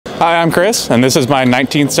Hi, I'm Chris, and this is my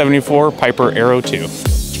 1974 Piper Arrow 2.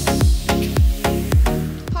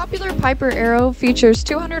 Popular Piper Arrow features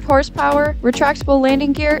 200 horsepower, retractable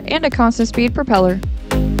landing gear, and a constant speed propeller.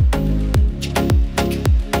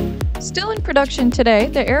 Still in production today,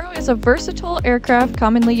 the Arrow is a versatile aircraft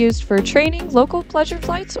commonly used for training, local pleasure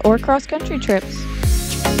flights, or cross-country trips.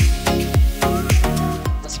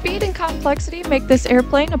 The speed and complexity make this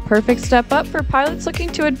airplane a perfect step up for pilots looking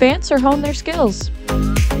to advance or hone their skills.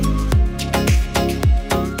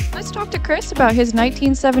 Let's talk to Chris about his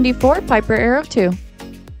 1974 Piper Arrow 2.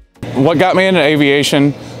 What got me into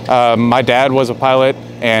aviation, my dad was a pilot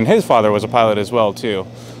and his father was a pilot as well too.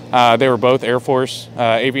 They were both Air Force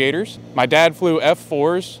aviators. My dad flew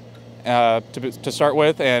F4s to start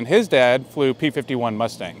with, and his dad flew P-51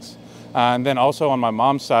 Mustangs. And then also on my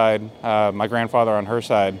mom's side, my grandfather on her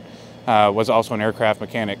side was also an aircraft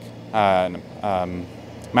mechanic,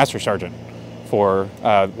 master sergeant for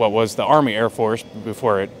what was the Army Air Force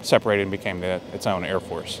before it separated and became its own Air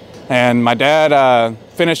Force. And my dad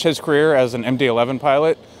finished his career as an MD-11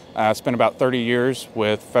 pilot, spent about 30 years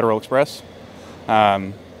with Federal Express,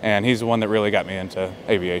 and he's the one that really got me into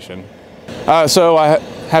aviation. So I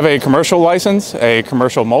have a commercial license, a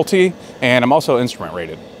commercial multi, and I'm also instrument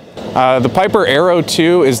rated. The Piper Arrow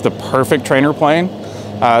 2 is the perfect trainer plane.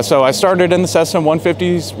 So I started in the Cessna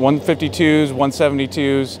 150s, 152s,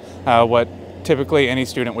 172s, what typically any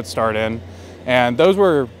student would start in. And those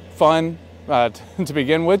were fun to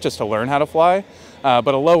begin with, just to learn how to fly.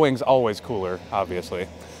 But a low wing's always cooler, obviously.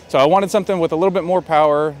 So I wanted something with a little bit more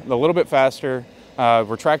power, a little bit faster,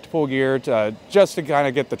 retractable gear, just to kind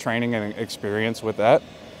of get the training and experience with that.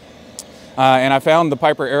 And I found the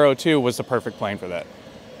Piper Arrow 2 was the perfect plane for that.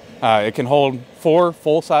 It can hold 4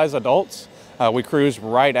 full-size adults. We cruise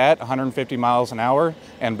right at 150 miles an hour,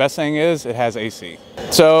 and best thing is it has AC.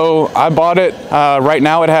 So I bought it, right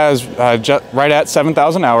now it has right at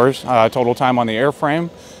 7,000 hours total time on the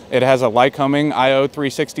airframe. It has a Lycoming IO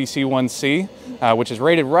 360 C1C, which is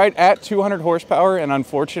rated right at 200 horsepower, and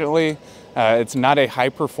unfortunately it's not a high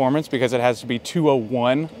performance because it has to be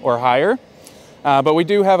 201 or higher. But we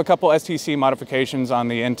do have a couple STC modifications on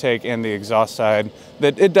the intake and the exhaust side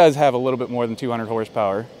that it does have a little bit more than 200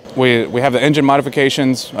 horsepower. We have the engine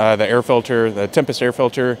modifications, the air filter, the Tempest air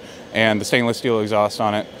filter, and the stainless steel exhaust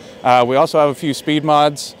on it. We also have a few speed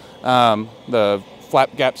mods, the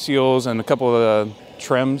flap gap seals and a couple of the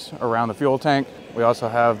trims around the fuel tank. We also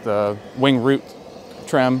have the wing root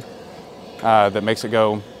trim that makes it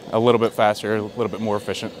go a little bit faster, a little bit more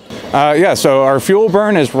efficient. Yeah, so our fuel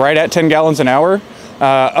burn is right at 10 gallons an hour.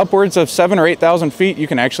 Upwards of 7,000 or 8,000 feet, you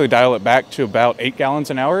can actually dial it back to about 8 gallons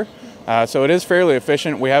an hour. So it is fairly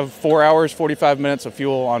efficient. We have 4 hours, 45 minutes of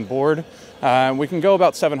fuel on board. We can go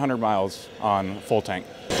about 700 miles on full tank.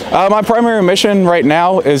 My primary mission right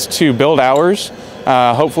now is to build hours,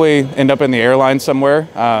 hopefully end up in the airline somewhere,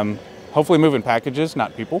 hopefully moving packages,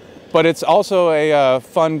 not people. But it's also a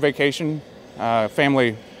fun vacation,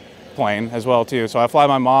 family plane as well too. So I fly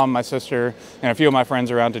my mom, my sister, and a few of my friends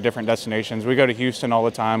around to different destinations. We go to Houston all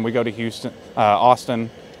the time. We go to Houston, Austin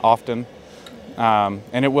often. And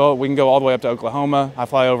we can go all the way up to Oklahoma. I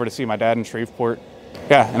fly over to see my dad in Shreveport.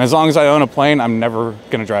 Yeah, and as long as I own a plane, I'm never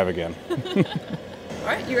gonna drive again. All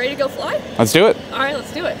right, you ready to go fly? Let's do it. All right,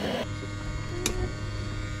 let's do it.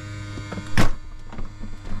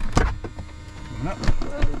 Coming up.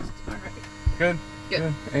 All right. Good.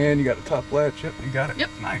 Good. And you got the top latch. Yep, you got it. Yep.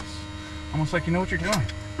 Nice. Almost like you know what you're doing.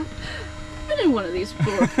 I've been in one of these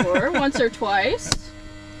before, once or twice.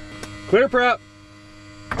 Clear prep.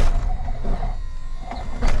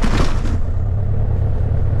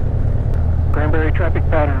 Cranberry traffic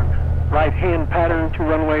pattern. Right hand pattern to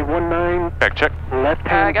runway 19. Check. Left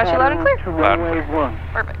hand got you loud and clear. to runway 1.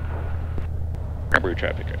 Perfect. Cranberry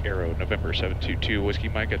traffic, Arrow, November 722, Whiskey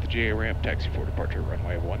Mike at the GA ramp, taxi for departure,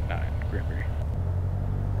 runway 19, Cranberry.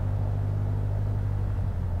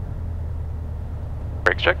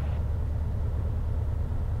 Brakes check.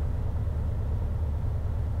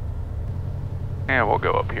 And we'll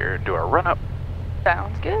go up here and do our run up.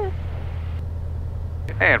 Sounds good.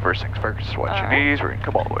 And first things first, watch your knees, we're gonna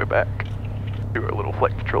come all the way back. Do our little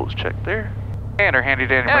flight controls check there. And our handy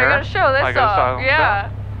dandy mirror. Yeah, I gotta show this like I was off. talking Yeah.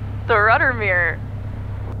 about. The rudder mirror.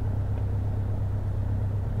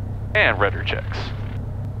 And rudder checks.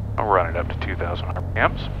 I'll run it up to 2,000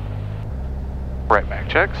 RPMs. Right mag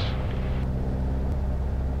checks.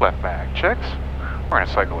 Left mag checks. We're gonna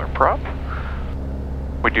cycle our prop.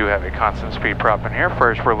 We do have a constant speed prop in here.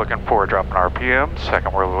 First, we're looking for a drop in RPM.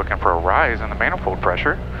 Second, we're looking for a rise in the manifold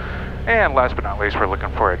pressure. And last but not least, we're looking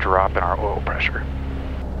for a drop in our oil pressure.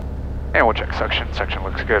 And we'll check suction. Suction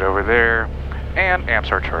looks good over there. and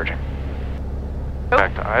amps are charging. Oh.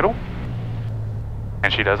 Back to idle.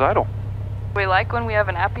 And she does idle. We like when we have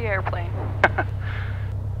an happy airplane.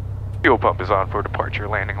 Fuel pump is on for departure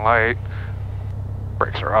landing light.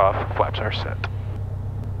 Brakes are off, flaps are set.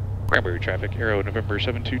 Cranberry traffic, Aero November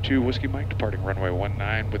 722 Whiskey Mike, departing runway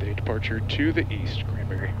 19 with a departure to the east,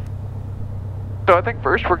 Cranberry. So I think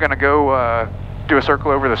first we're gonna go do a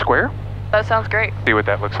circle over the square. That sounds great. See what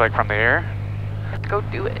that looks like from the air. Let's go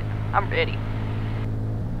do it. I'm ready.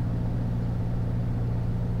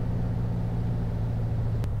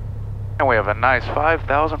 And we have a nice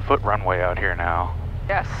 5,000 foot runway out here now.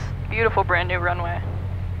 Yes, beautiful brand new runway.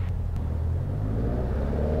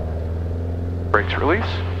 Brakes release.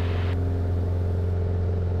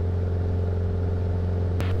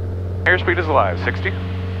 Airspeed is alive, 60.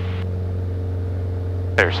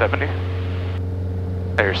 There's 70.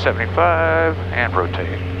 There's 75, and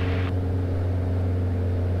rotate.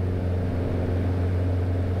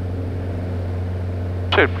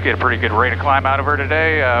 Should get a pretty good rate of climb out of her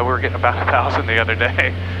today. We were getting about 1,000 the other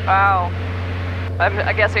day. Wow. I'm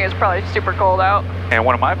guessing it's probably super cold out. And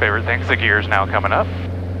one of my favorite things, the gear is now coming up.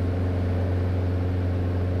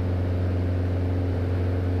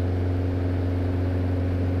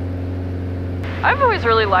 I've always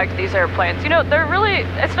really liked these airplanes. You know, they're really,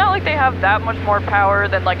 it's not like they have that much more power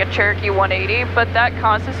than like a Cherokee 180, but that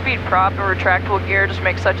constant speed prop and retractable gear just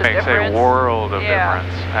makes such a difference. Makes a world of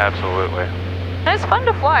difference, absolutely. And it's fun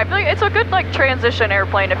to fly. I feel like it's a good like transition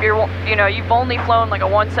airplane if you're, you know, you've only flown like a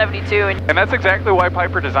 172. And that's exactly why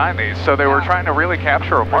Piper designed these. So they were trying to really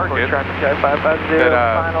capture a market that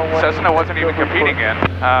Cessna wasn't even competing in.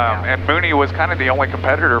 And Mooney was kind of the only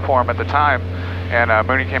competitor for him at the time. And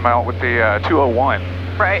Mooney came out with the 201,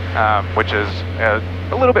 right? Which is a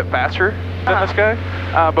little bit faster than this guy,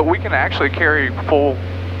 but we can actually carry four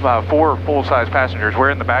full-size passengers. We're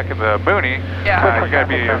in the back of the Mooney. Yeah. You gotta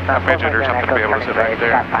be a midget or something to be able to sit right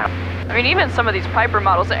there. I mean, even some of these Piper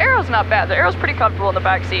models, the Aero's not bad. The Aero's pretty comfortable in the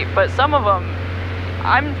back seat, but some of them,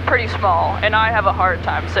 I'm pretty small, and I have a hard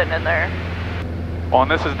time sitting in there. Well,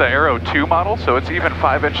 and this is the Aero 2 model, so it's even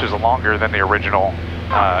 5 inches longer than the original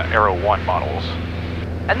Aero 1 models.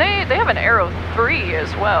 And they have an Aero 3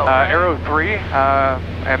 as well, right? Aero 3,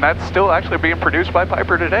 and that's still actually being produced by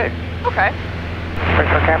Piper today. Okay. I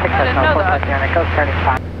didn't know that.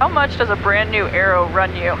 How much does a brand new Aero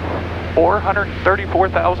run you?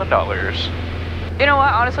 $434,000. You know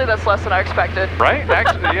what? Honestly, that's less than I expected. Right?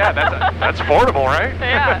 Actually, yeah, that's affordable, right?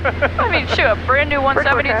 Yeah. I mean, shoot, a brand new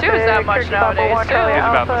 172 is that much nowadays, too. It's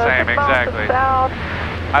about the same, exactly.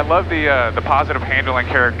 I love the positive handling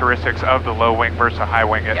characteristics of the low wing versus a high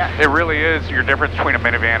wing. It really is your difference between a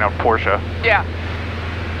minivan and a Porsche. Yeah.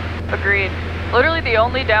 Agreed. Literally the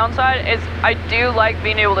only downside is I do like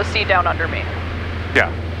being able to see down under me. Yeah.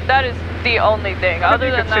 That is the only thing. Other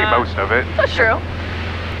than that, you can see most of it. That's true.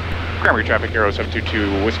 Cranberry traffic, Aero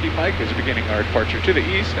 722 Whiskey Mike is beginning our departure to the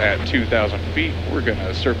east at 2,000 feet. We're going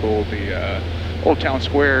to circle the Old Town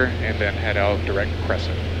Square and then head out direct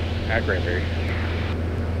crescent at Cranberry.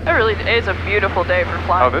 It really is a beautiful day for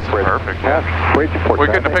flying. Oh, this is perfect, yeah. We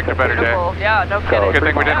couldn't have picked a better day. Yeah, no kidding. Good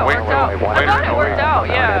thing we didn't wait I thought it worked out,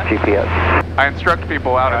 yeah. I instruct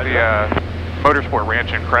people out at the Motorsport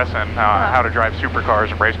Ranch in Crescent how to drive supercars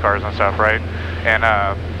and race cars and stuff, right? And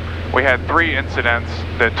we had 3 incidents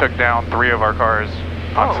that took down 3 of our cars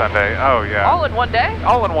on Sunday. Oh, yeah. All in one day?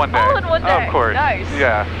 All in one day. All in one day. Of course. Nice.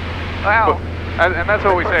 Yeah. Wow. And that's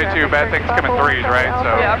what we say too, bad things come in 3s, right?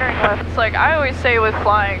 So. Yeah, it's like I always say with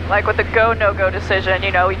flying, like with the go, no-go decision, you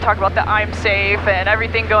know, we talk about the I'm safe and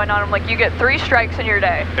everything going on. I'm like, you get 3 strikes in your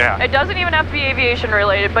day. Yeah. It doesn't even have to be aviation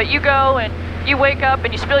related, but you go and you wake up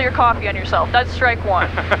and you spill your coffee on yourself. That's strike 1.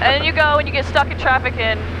 And then you go and you get stuck in traffic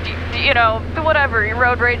and, you know, whatever, you're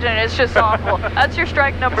road raging and it's just awful. That's your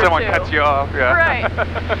strike number 2. Someone cuts you off, yeah. Right.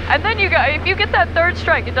 And then you go, if you get that 3rd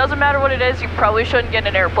strike, it doesn't matter what it is, you probably shouldn't get in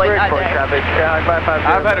an airplane that day.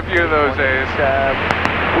 I've had a few of those days.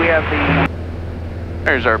 We have the...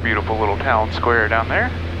 There's our beautiful little town square down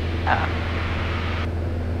there.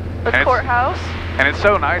 The courthouse. And it's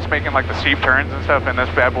so nice making like the steep turns and stuff in this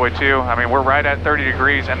bad boy too. I mean, we're right at 30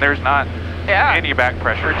 degrees and there's not any back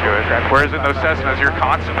pressure to it. Whereas in those Cessnas, you're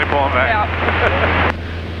constantly pulling back. Yeah.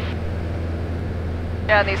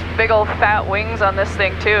 Yeah, and these big old fat wings on this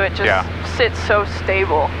thing too. It just sits so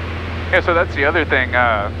stable. Yeah, so that's the other thing.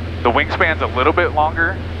 The wingspan's a little bit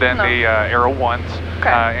longer than No. the Aero 1s, Okay.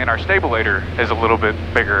 and our stabilator is a little bit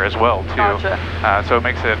bigger as well, too. Gotcha. So it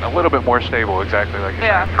makes it a little bit more stable, exactly like you're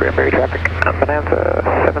Yeah. saying. Granbury traffic, Bonanza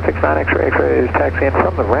 769 X-ray, X-ray is taxiing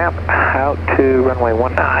from the ramp out to runway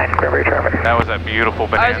 19, Granbury traffic. That was a beautiful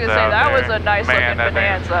Bonanza. I was gonna say, out that there. was a nice Man, looking that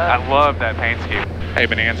thing- Bonanza. I love that paint scheme. Hey,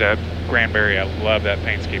 Bonanza, Granbury, I love that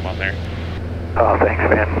paint scheme on there. Oh, thanks,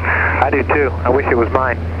 man. I do too. I wish it was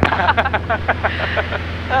mine.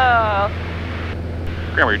 Oh.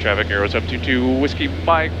 Granbury traffic, arrows up to Whiskey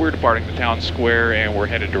Mike. We're departing the town square and we're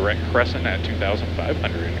headed direct Crescent at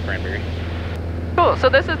 2,500 in Granbury. Cool. So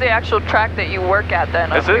this is the actual track that you work at then?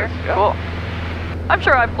 This up here? is, yeah. Cool. I'm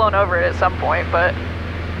sure I've flown over it at some point, but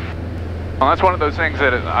Well, that's one of those things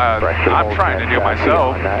that I'm trying to do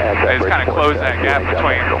myself, is kind of close that gap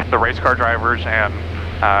between the race car drivers and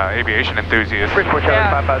aviation enthusiasts.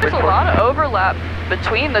 yeah, there's a lot of overlap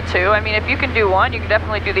between the two. I mean, if you can do one, you can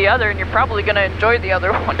definitely do the other, and you're probably going to enjoy the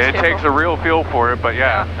other one too. It takes a real feel for it, but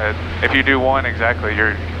yeah, if you do one, exactly,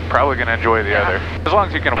 you're probably going to enjoy the other, as long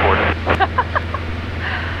as you can afford it.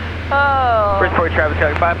 Oh. Bridgeport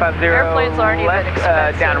traffic, 550. Airplanes aren't even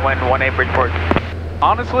expensive. Downwind, 18 Bridgeport.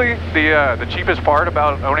 Honestly, the cheapest part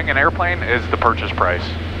about owning an airplane is the purchase price.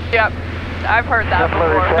 Yep. I've heard that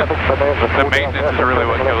before. The maintenance is really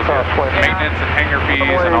what kills you. Maintenance and hangar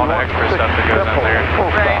fees and all the extra stuff that goes in there.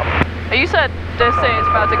 Right. You said this thing is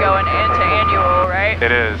about to go into annual, right?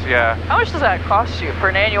 It is, yeah. How much does that cost you for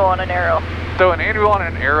an annual on an Aero? So an annual on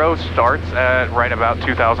an Aero starts at right about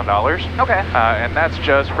 $2,000. Okay. And that's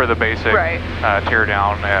just for the basic tear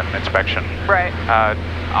down and inspection. Right.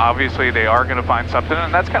 Obviously, they are going to find something,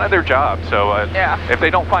 and that's kind of their job. So if they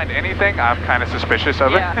don't find anything, I'm kind of suspicious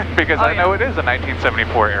of it because I know it is a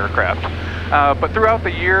 1974 aircraft. But throughout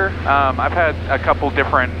the year, I've had a couple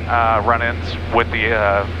different run-ins with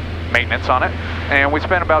the maintenance on it, and we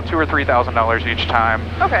spend about $2,000 or $3,000 each time.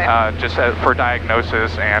 Okay. Just for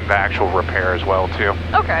diagnosis and the actual repair as well too.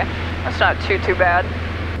 Okay, that's not too bad.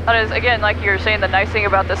 That is, again, like you were saying, the nice thing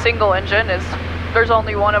about the single engine is there's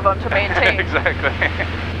only one of them to maintain. Exactly.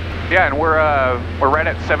 Yeah, and we're right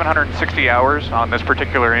at 760 hours on this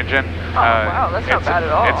particular engine. Oh, wow, that's not bad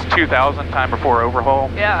at all. It's 2,000 time before overhaul.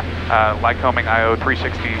 Yeah. Lycoming IO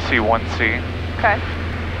 360 C1C. Okay.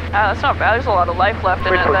 That's not bad. There's a lot of life left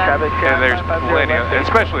in it then. Yeah, there's plenty,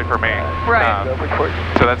 especially for me. Right.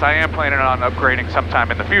 So I am planning on upgrading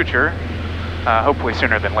sometime in the future, hopefully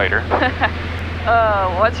sooner than later.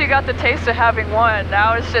 Once you got the taste of having one,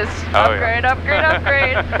 now it's just upgrade.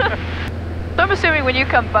 So I'm assuming when you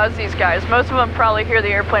come buzz these guys, most of them probably hear the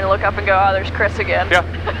airplane and look up and go, oh, there's Chris again.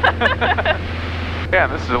 Yeah. Yeah,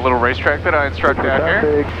 this is a little racetrack that I instruct out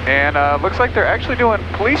here, and looks like they're actually doing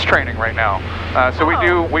police training right now. So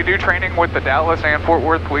we do training with the Dallas and Fort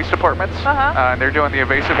Worth police departments, and they're doing the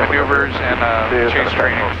evasive maneuvers and chase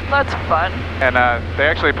training. That's fun. And they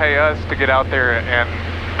actually pay us to get out there and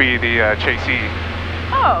be the chasee.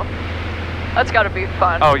 Oh, that's got to be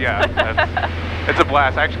fun. Oh yeah, it's a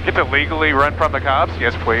blast. I actually get to legally run from the cops.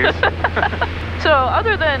 Yes, please. So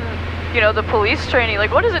other than the police training,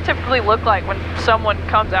 like what does it typically look like when someone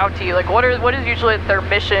comes out to you? Like what is usually their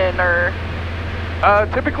mission or?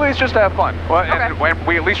 Typically it's just to have fun. Well, and when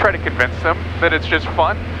we at least try to convince them that it's just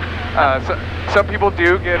fun. So, some people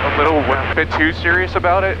do get a little bit too serious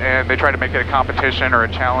about it, and they try to make it a competition or a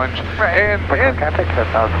challenge. Right.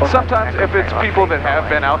 And sometimes if it's people that have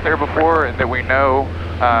been out there before and that we know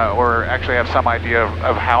or actually have some idea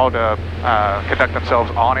of how to conduct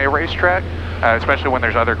themselves on a racetrack, especially when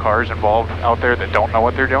there's other cars involved out there that don't know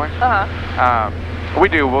what they're doing.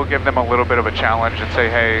 We'll give them a little bit of a challenge and say,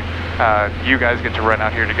 hey, you guys get to run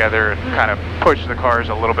out here together and kind of push the cars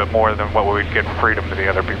a little bit more than what we would get for freedom to the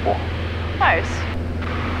other people. Nice.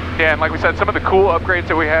 Yeah, and like we said, some of the cool upgrades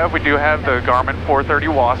that we do have the Garmin 430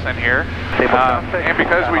 WAS in here. And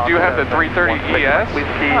because we do have the 330 ES,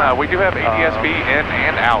 we do have ADS-B in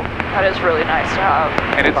and out. That is really nice to have.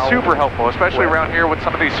 And it's super helpful, especially around here with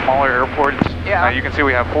some of these smaller airports. Yeah. You can see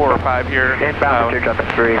we have 4 or 5 here.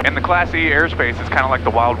 In the Class E airspace, it's kind of like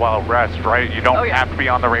the wild, wild west, right? You don't have to be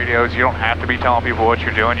on the radios. You don't have to be telling people what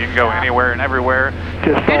you're doing. You can go anywhere and everywhere.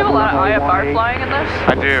 You do a lot of IFR flying in this?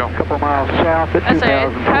 I do. A couple miles south at I say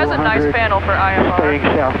it has a nice panel for IFR. Staying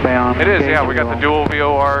southbound. It is, yeah. We got the dual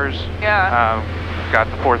VORs. Yeah. Got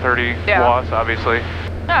the 430 WAS, obviously.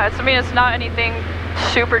 Yeah, it's not anything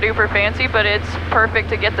super duper fancy, but it's perfect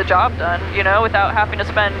to get the job done, without having to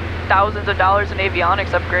spend thousands of dollars in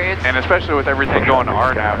avionics upgrades. And especially with everything going to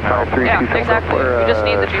RNAV now. Yeah, exactly. We just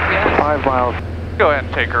need the GPS. 5 miles. Go ahead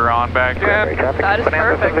and take her on back in. That is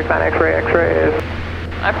perfect. X-ray.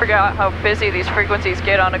 I forgot how busy these frequencies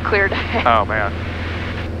get on a clear day. Oh man.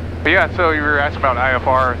 But yeah, so you were asking about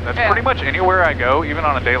IFR. That's pretty much anywhere I go, even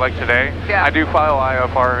on a day like today. Yeah. I do file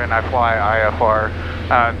IFR and I fly IFR.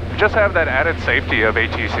 Just have that added safety of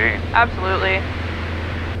ATC. Absolutely.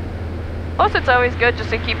 Plus, it's always good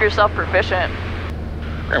just to keep yourself proficient.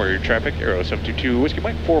 Granbury traffic, Aero 722, Whiskey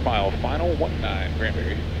Mike 4 mile, final 19,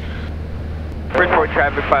 Granbury. Bridgeport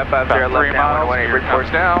traffic 550, About 3 left down, miles, 118 gear Bridgeport.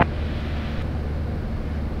 comes down.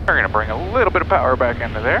 We're gonna bring a little bit of power back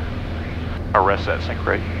into there. Arrest that sync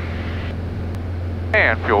rate.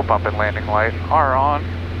 And fuel pump and landing light are on.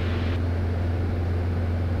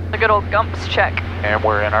 The good old Gumps check. And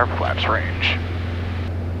we're in our flaps range.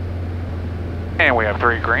 And we have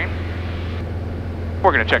 3 green.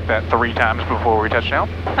 We're gonna check that 3 times before we touch down.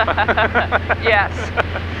 Yes.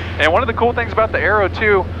 And one of the cool things about the Aero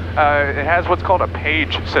too, it has what's called a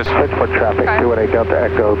page system. Bridgeport traffic, 218 Delta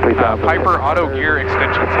Echo 3000. Piper auto gear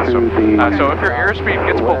extension system. So if your airspeed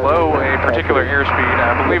gets below a particular airspeed,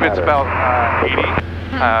 I believe it's about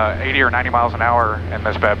 80 or 90 miles an hour in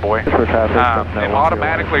this bad boy, it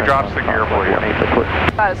automatically drops the gear for you.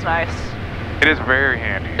 That is nice. It is very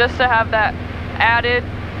handy. Just to have that added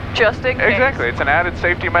just in case. Exactly, it's an added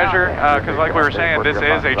safety measure because like we were saying, this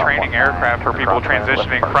is a training aircraft for people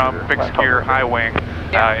transitioning from fixed gear high wing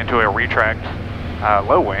into a retract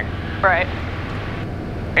low wing. Right.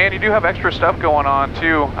 And you do have extra stuff going on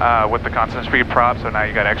too with the constant speed prop, so now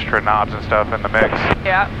you got extra knobs and stuff in the mix.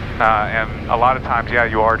 Yeah. And a lot of times, yeah,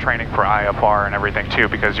 you are training for IFR and everything too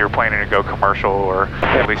because you're planning to go commercial or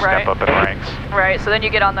at least step up in ranks. Right, so then you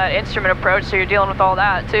get on that instrument approach, so you're dealing with all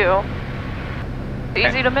that too.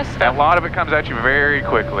 Easy to miss stuff. And a lot of it comes at you very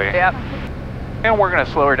quickly. Yep. And we're going to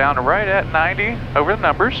slow her down to right at 90 over the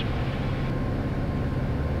numbers.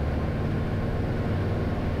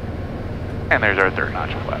 And there's our 3rd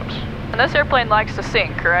notch of flaps. And this airplane likes to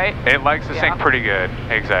sink, right? It likes to sink pretty good,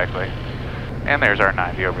 exactly. And there's our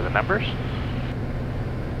 90 over the numbers.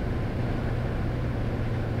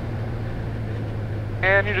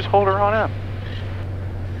 And you just hold her on up.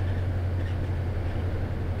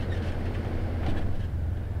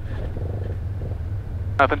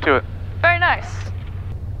 Nothing to it. Very nice.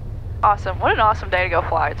 Awesome. What an awesome day to go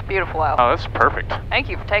fly. It's beautiful out. Oh, this is perfect. Thank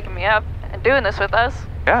you for taking me up and doing this with us.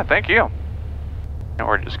 Yeah, thank you. And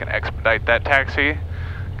we're just going to expedite that taxi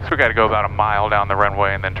because we got to go about a mile down the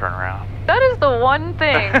runway and then turn around. That is the one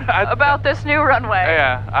thing about this new runway.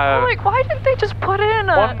 Yeah. I'm like, why didn't they just put in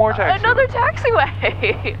one more another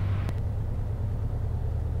taxiway?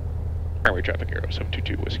 Granbury traffic, Aero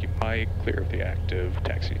 722, Whiskey Mike, clear of the active,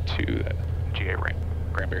 taxi to that GA rank,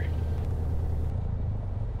 Granbury.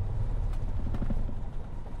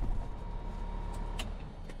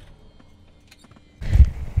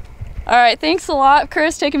 All right, thanks a lot,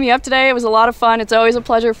 Chris, taking me up today. It was a lot of fun. It's always a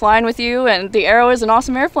pleasure flying with you, and the Aero is an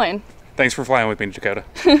awesome airplane. Thanks for flying with me, Dakota.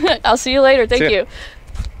 I'll see you later. Thank you.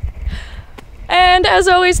 And as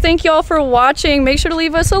always, thank you all for watching. Make sure to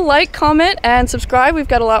leave us a like, comment, and subscribe. We've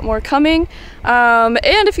got a lot more coming. And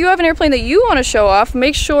if you have an airplane that you want to show off,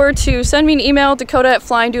 make sure to send me an email,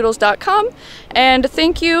 dakota@flyingdoodles.com. And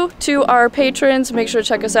thank you to our patrons. Make sure to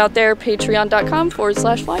check us out there,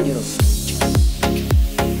 patreon.com/flyingdoodles.